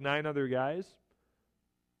happened to 9 other guys,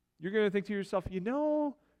 you're going to think to yourself,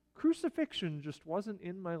 crucifixion just wasn't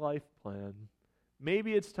in my life plan.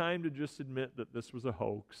 Maybe it's time to just admit that this was a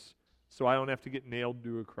hoax, so I don't have to get nailed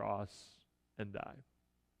to a cross and die.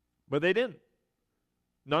 But they didn't.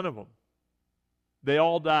 None of them. They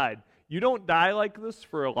all died. You don't die like this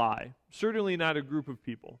for a lie. Certainly not a group of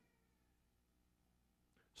people.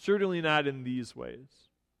 Certainly not in these ways.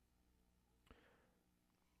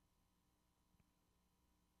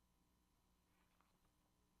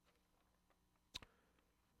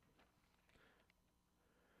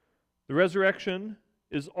 The resurrection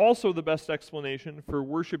is also the best explanation for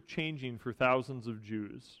worship changing for thousands of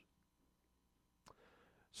Jews.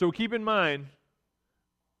 So keep in mind,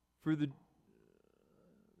 for the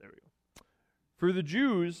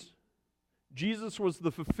Jews, Jesus was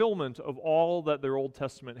the fulfillment of all that their Old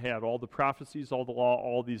Testament had, all the prophecies, all the law,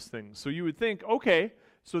 all these things. So you would think, okay,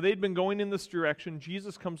 So they'd been going in this direction.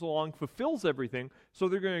 Jesus comes along, fulfills everything. So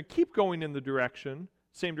they're going to keep going in the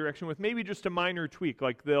same direction, with maybe just a minor tweak,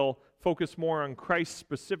 like they'll focus more on Christ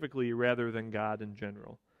specifically rather than God in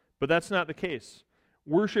general. But that's not the case.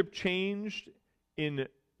 Worship changed in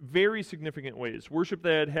very significant ways. Worship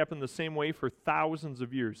that had happened the same way for thousands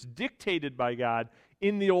of years, dictated by God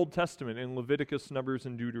in the Old Testament, in Leviticus, Numbers,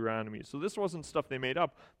 and Deuteronomy. So this wasn't stuff they made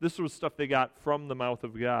up. This was stuff they got from the mouth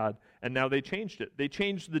of God, and now they changed it. They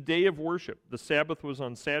changed the day of worship. The Sabbath was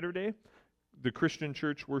on Saturday. The Christian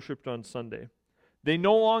church worshiped on Sunday. They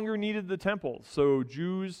no longer needed the temple, so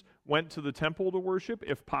Jews went to the temple to worship,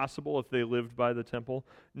 if possible, if they lived by the temple.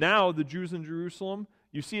 Now, the Jews in Jerusalem,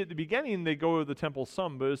 you see at the beginning they go to the temple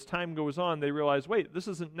some, but as time goes on, they realize, wait, this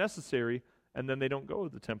isn't necessary, and then they don't go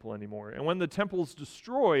to the temple anymore. And when the temple's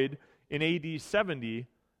destroyed in AD 70,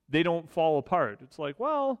 they don't fall apart. It's like,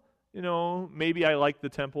 well, maybe I like the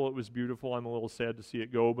temple, it was beautiful, I'm a little sad to see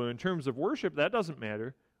it go, but in terms of worship, that doesn't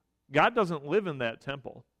matter. God doesn't live in that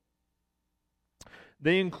temple.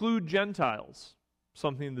 They include Gentiles,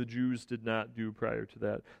 something the Jews did not do prior to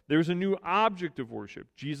that. There's a new object of worship,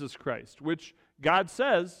 Jesus Christ, which God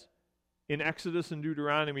says in Exodus and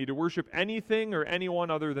Deuteronomy, to worship anything or anyone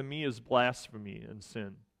other than me is blasphemy and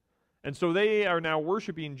sin. And so they are now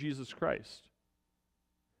worshiping Jesus Christ,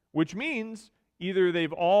 which means either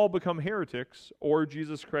they've all become heretics or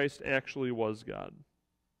Jesus Christ actually was God.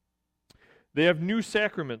 They have new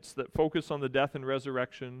sacraments that focus on the death and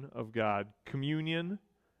resurrection of God, communion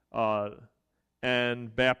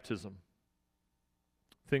and baptism,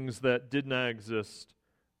 things that did not exist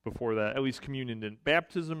before that. At least communion didn't.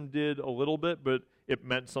 Baptism did a little bit, but it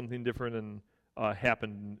meant something different and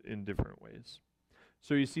happened in different ways.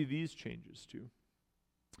 So you see these changes too.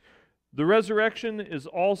 The resurrection is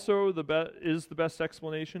also the best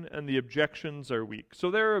explanation, and the objections are weak.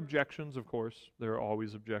 So there are objections, of course. There are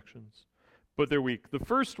always objections, but they're weak. The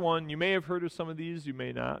first one, you may have heard of some of these, you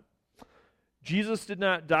may not. Jesus did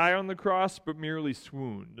not die on the cross, but merely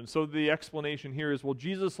swooned. And so the explanation here is, well,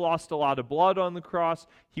 Jesus lost a lot of blood on the cross.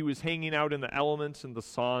 He was hanging out in the elements and the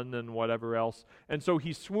sun and whatever else. And so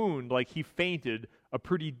he swooned, like he fainted, a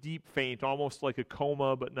pretty deep faint, almost like a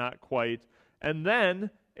coma, but not quite. And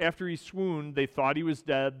then, after he swooned, they thought he was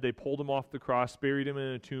dead. They pulled him off the cross, buried him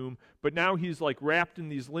in a tomb. But now he's like wrapped in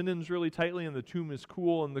these linens really tightly, and the tomb is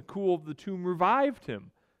cool, and the cool of the tomb revived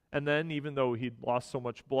him. And then, even though he'd lost so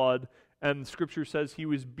much blood, and Scripture says he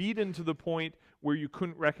was beaten to the point where you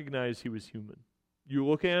couldn't recognize he was human. You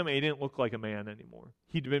look at him, and he didn't look like a man anymore.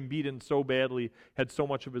 He'd been beaten so badly, had so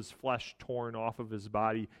much of his flesh torn off of his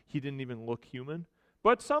body, he didn't even look human.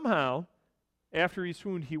 But somehow, after he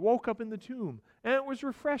swooned, he woke up in the tomb, and it was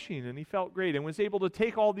refreshing, and he felt great, and was able to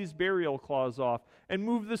take all these burial cloths off and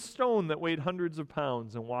move the stone that weighed hundreds of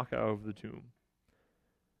pounds and walk out of the tomb.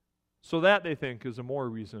 So that, they think, is a more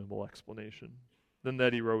reasonable explanation than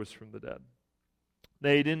that he rose from the dead.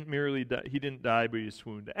 He didn't die, but he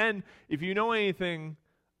swooned. And if you know anything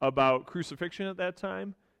about crucifixion at that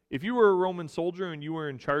time, if you were a Roman soldier and you were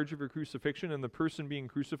in charge of your crucifixion and the person being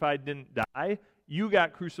crucified didn't die, you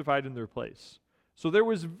got crucified in their place. So there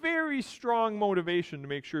was very strong motivation to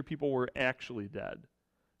make sure people were actually dead.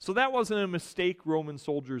 So that wasn't a mistake Roman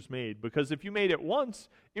soldiers made, because if you made it once,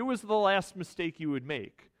 it was the last mistake you would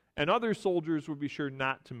make. And other soldiers would be sure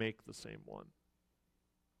not to make the same one.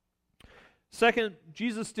 Second,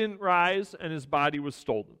 Jesus didn't rise and his body was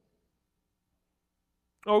stolen.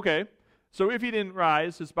 Okay, so if he didn't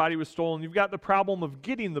rise, his body was stolen. You've got the problem of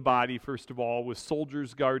getting the body, first of all, with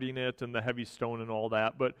soldiers guarding it and the heavy stone and all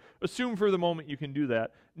that. But assume for the moment you can do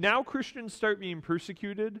that. Now Christians start being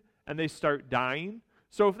persecuted and they start dying.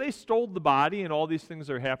 So if they stole the body and all these things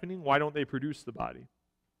are happening, why don't they produce the body?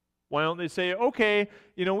 Why don't they say, okay,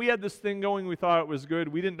 we had this thing going, we thought it was good,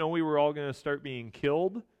 we didn't know we were all going to start being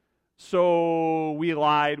killed, so we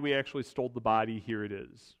lied, we actually stole the body, here it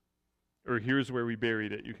is. Or here's where we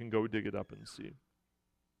buried it, you can go dig it up and see.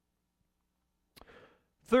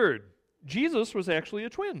 Third, Jesus was actually a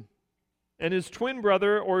twin. And his twin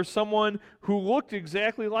brother, or someone who looked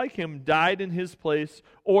exactly like him, died in his place,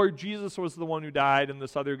 or Jesus was the one who died and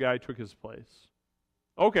this other guy took his place.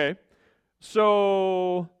 Okay,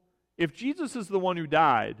 so if Jesus is the one who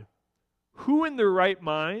died, who in their right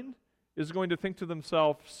mind is going to think to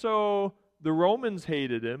themselves, so the Romans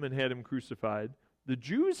hated him and had him crucified, the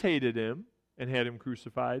Jews hated him and had him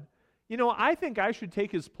crucified, I think I should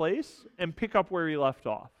take his place and pick up where he left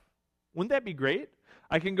off. Wouldn't that be great?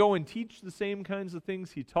 I can go and teach the same kinds of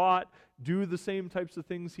things he taught, do the same types of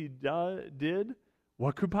things he did.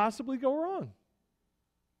 What could possibly go wrong?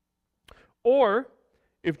 Or,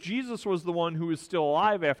 if Jesus was the one who was still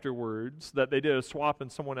alive afterwards, that they did a swap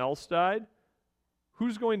and someone else died,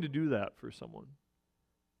 who's going to do that for someone?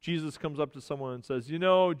 Jesus comes up to someone and says,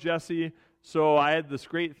 Jesse, so I had this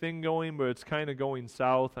great thing going, but it's kind of going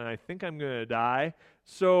south, and I think I'm going to die.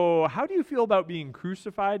 So how do you feel about being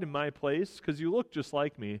crucified in my place? Because you look just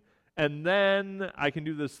like me. And then I can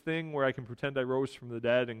do this thing where I can pretend I rose from the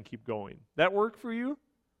dead and keep going. That work for you?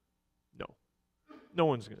 No. No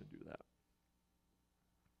one's going to do that.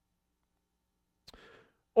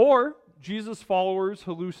 Or Jesus' followers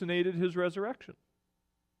hallucinated his resurrection.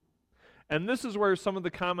 And this is where some of the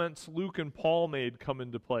comments Luke and Paul made come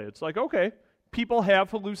into play. It's like, okay, people have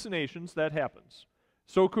hallucinations, that happens.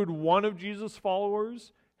 So could one of Jesus'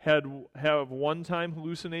 followers have one time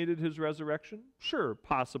hallucinated his resurrection? Sure,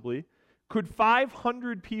 possibly. Could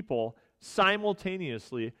 500 people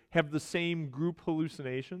simultaneously have the same group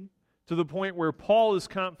hallucination? To the point where Paul is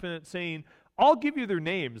confident saying, I'll give you their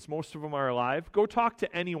names, most of them are alive. Go talk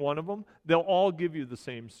to any one of them. They'll all give you the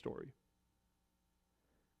same story.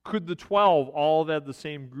 Could the 12 all have had the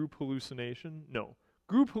same group hallucination? No.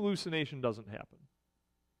 Group hallucination doesn't happen.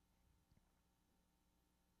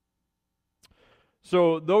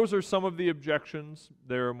 So those are some of the objections.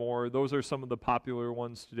 There are more. Those are some of the popular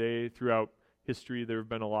ones today. Throughout history, there have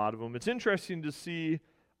been a lot of them. It's interesting to see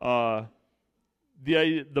the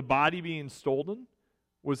body being stolen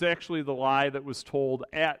was actually the lie that was told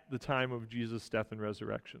at the time of Jesus' death and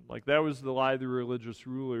resurrection. Like, that was the lie the religious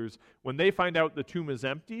rulers, when they find out the tomb is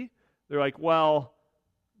empty, they're like, well,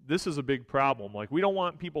 this is a big problem. Like, we don't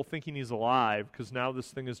want people thinking he's alive, because now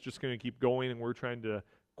this thing is just going to keep going, and we're trying to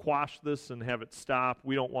quash this and have it stop.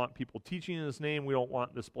 We don't want people teaching in his name. We don't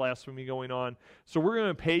want this blasphemy going on. So we're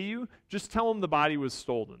going to pay you. Just tell them the body was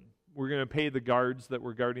stolen. We're going to pay the guards that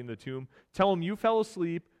were guarding the tomb. Tell them you fell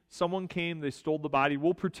asleep. Someone came, they stole the body.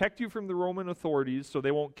 We'll protect you from the Roman authorities so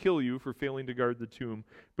they won't kill you for failing to guard the tomb.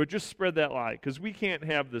 But just spread that lie, because we can't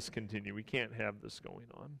have this continue. We can't have this going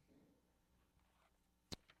on.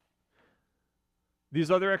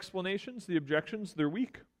 These other explanations, the objections, they're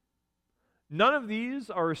weak. None of these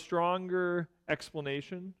are a stronger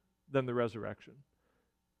explanation than the resurrection.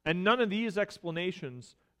 And none of these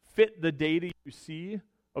explanations fit the data you see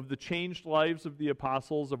of the changed lives of the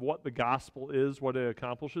apostles, of what the gospel is, what it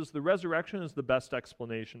accomplishes. The resurrection is the best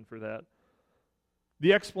explanation for that.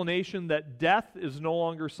 The explanation that death is no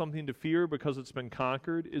longer something to fear because it's been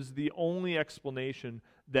conquered is the only explanation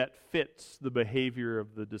that fits the behavior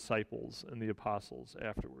of the disciples and the apostles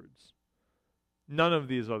afterwards. None of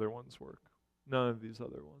these other ones work. None of these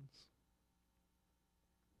other ones.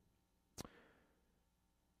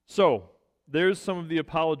 So, there's some of the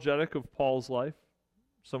apologetic of Paul's life.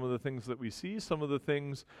 Some of the things that we see, some of the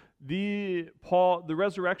things, the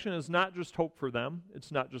resurrection is not just hope for them.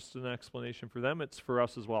 It's not just an explanation for them. It's for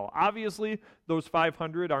us as well. Obviously, those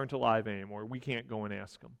 500 aren't alive anymore. We can't go and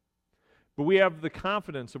ask them. But we have the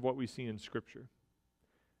confidence of what we see in Scripture.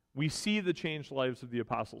 We see the changed lives of the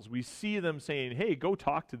apostles. We see them saying, hey, go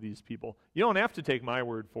talk to these people. You don't have to take my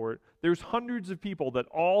word for it. There's hundreds of people that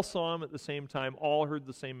all saw him at the same time, all heard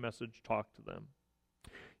the same message, talk to them.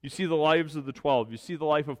 You see the lives of the 12. You see the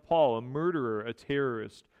life of Paul, a murderer, a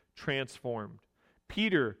terrorist, transformed.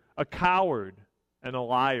 Peter, a coward and a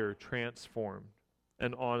liar, transformed.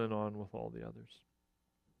 And on with all the others.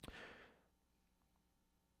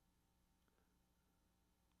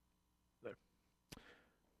 There.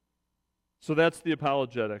 So that's the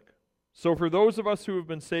apologetic. So for those of us who have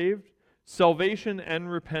been saved, salvation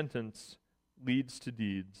and repentance leads to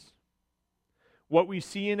deeds. What we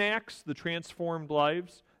see in Acts, the transformed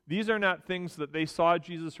lives, these are not things that they saw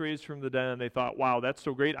Jesus raised from the dead and they thought, wow, that's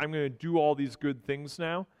so great. I'm going to do all these good things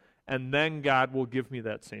now, and then God will give me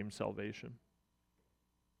that same salvation.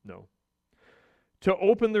 No. To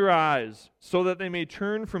open their eyes so that they may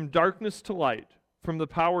turn from darkness to light, from the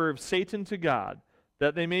power of Satan to God,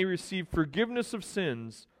 that they may receive forgiveness of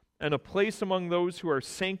sins and a place among those who are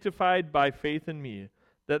sanctified by faith in me,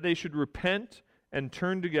 that they should repent and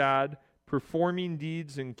turn to God, performing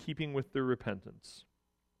deeds in keeping with their repentance.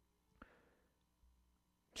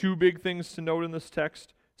 Two big things to note in this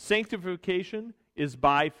text. Sanctification is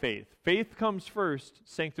by faith. Faith comes first,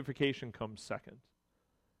 sanctification comes second.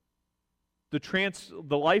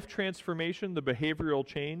 The life transformation, the behavioral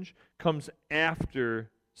change, comes after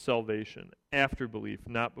salvation, after belief,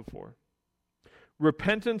 not before.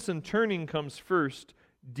 Repentance and turning comes first,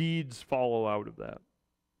 deeds follow out of that.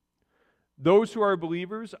 Those who are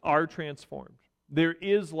believers are transformed. There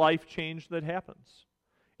is life change that happens.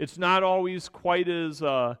 It's not always quite as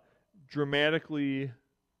dramatically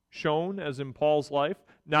shown as in Paul's life.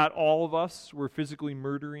 not all of us were physically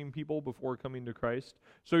murdering people before coming to Christ.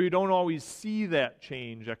 So you don't always see that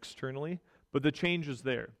change externally, but the change is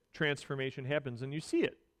there. Transformation happens, and you see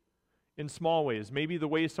it in small ways. Maybe the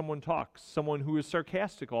way someone talks, someone who is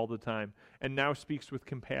sarcastic all the time and now speaks with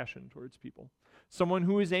compassion towards people. Someone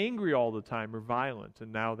who is angry all the time or violent,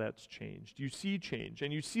 and now that's changed. You see change,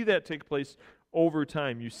 and you see that take place over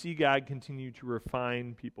time. You see God continue to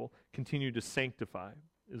refine people, continue to sanctify,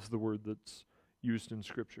 is the word that's used in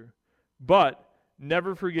Scripture. But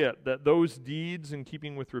never forget that those deeds in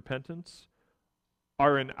keeping with repentance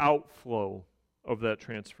are an outflow of that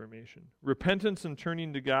transformation. Repentance and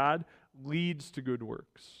turning to God leads to good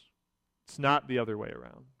works. It's not the other way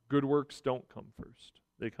around. Good works don't come first.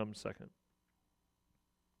 They come second.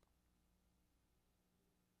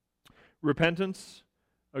 Repentance,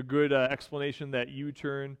 a good explanation, that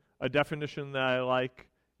U-turn, a definition that I like,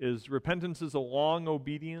 is repentance is a long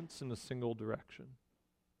obedience in a single direction.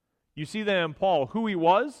 You see that in Paul. Who he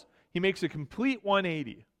was, he makes a complete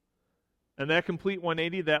 180. And that complete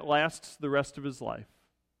 180, that lasts the rest of his life.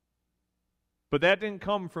 But that didn't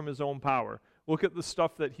come from his own power. Look at the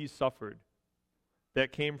stuff that he suffered.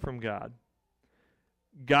 That came from God.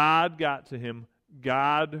 God got to him.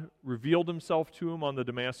 God revealed himself to him on the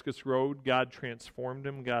Damascus Road. God transformed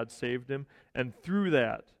him. God saved him. And through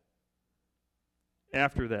that,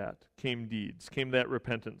 after that, came deeds, came that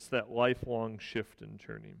repentance, that lifelong shift and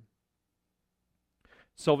turning.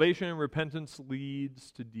 Salvation and repentance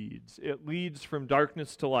leads to deeds. It leads from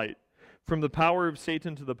darkness to light, from the power of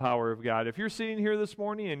Satan to the power of God. If you're sitting here this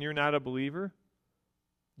morning and you're not a believer,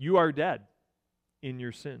 you are dead in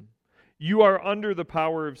your sin. You are under the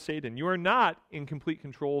power of Satan. You are not in complete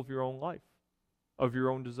control of your own life, of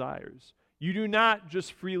your own desires. You do not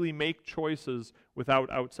just freely make choices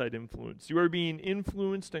without outside influence. You are being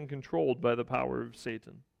influenced and controlled by the power of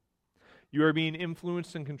Satan. You are being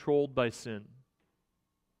influenced and controlled by sin.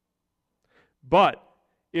 But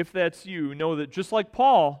if that's you, know that just like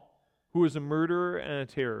Paul, who is a murderer and a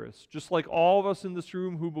terrorist, just like all of us in this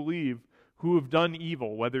room who believe, who have done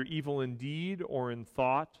evil, whether evil in deed or in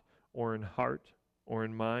thought or in heart or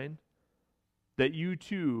in mind, that you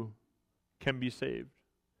too can be saved.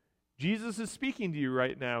 Jesus is speaking to you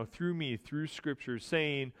right now through me, through Scripture,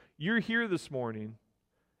 saying, you're here this morning,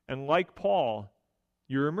 and like Paul,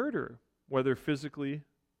 you're a murderer, whether physically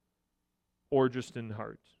or just in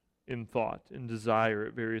heart, in thought, in desire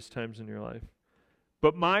at various times in your life.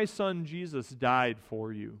 But my son Jesus died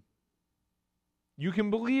for you. You can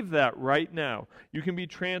believe that right now. You can be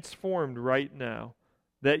transformed right now.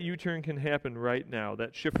 That U-turn can happen right now.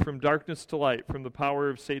 That shift from darkness to light, from the power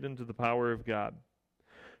of Satan to the power of God.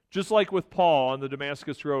 Just like with Paul on the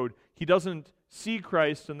Damascus Road, he doesn't see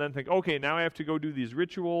Christ and then think, okay, now I have to go do these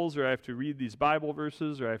rituals, or I have to read these Bible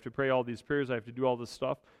verses, or I have to pray all these prayers, I have to do all this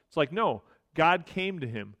stuff. It's like, no, God came to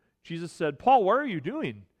him. Jesus said, Paul, what are you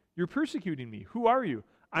doing? You're persecuting me. Who are you?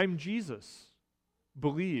 I'm Jesus.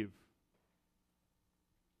 Believe.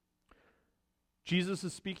 Jesus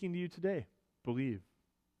is speaking to you today. Believe.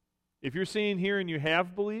 If you're sitting here and you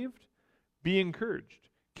have believed, be encouraged.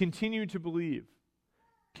 Continue to believe.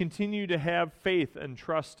 Continue to have faith and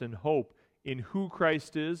trust and hope in who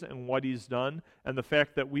Christ is and what he's done, and the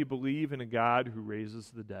fact that we believe in a God who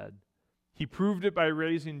raises the dead. He proved it by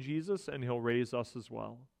raising Jesus, and he'll raise us as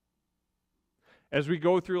well. As we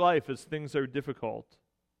go through life, as things are difficult,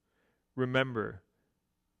 remember,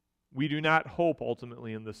 we do not hope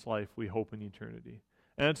ultimately in this life, we hope in eternity.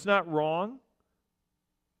 And it's not wrong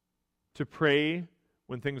to pray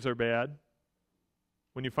when things are bad.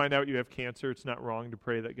 When you find out you have cancer, it's not wrong to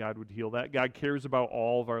pray that God would heal that. God cares about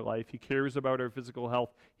all of our life. He cares about our physical health.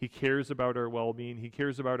 He cares about our well-being. He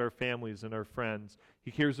cares about our families and our friends.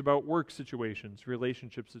 He cares about work situations,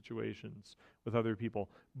 relationship situations with other people.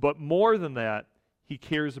 But more than that, he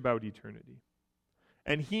cares about eternity.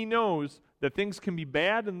 And he knows that things can be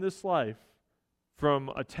bad in this life from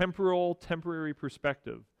a temporary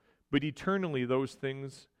perspective, but eternally those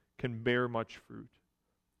things can bear much fruit.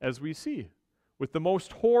 As we see with the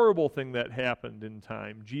most horrible thing that happened in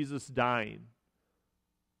time, Jesus dying.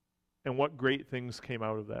 And what great things came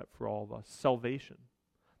out of that for all of us. Salvation.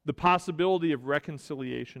 The possibility of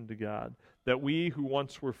reconciliation to God, that we who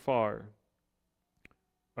once were far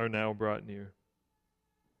are now brought near.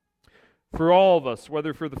 For all of us,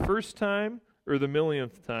 whether for the first time or the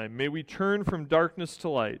millionth time, may we turn from darkness to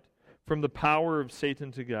light, from the power of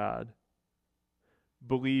Satan to God,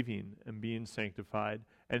 believing and being sanctified,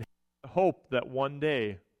 and hope that one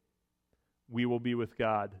day we will be with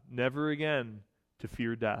God, never again to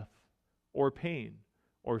fear death or pain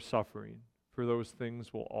or suffering, for those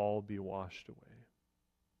things will all be washed away.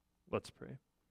 Let's pray.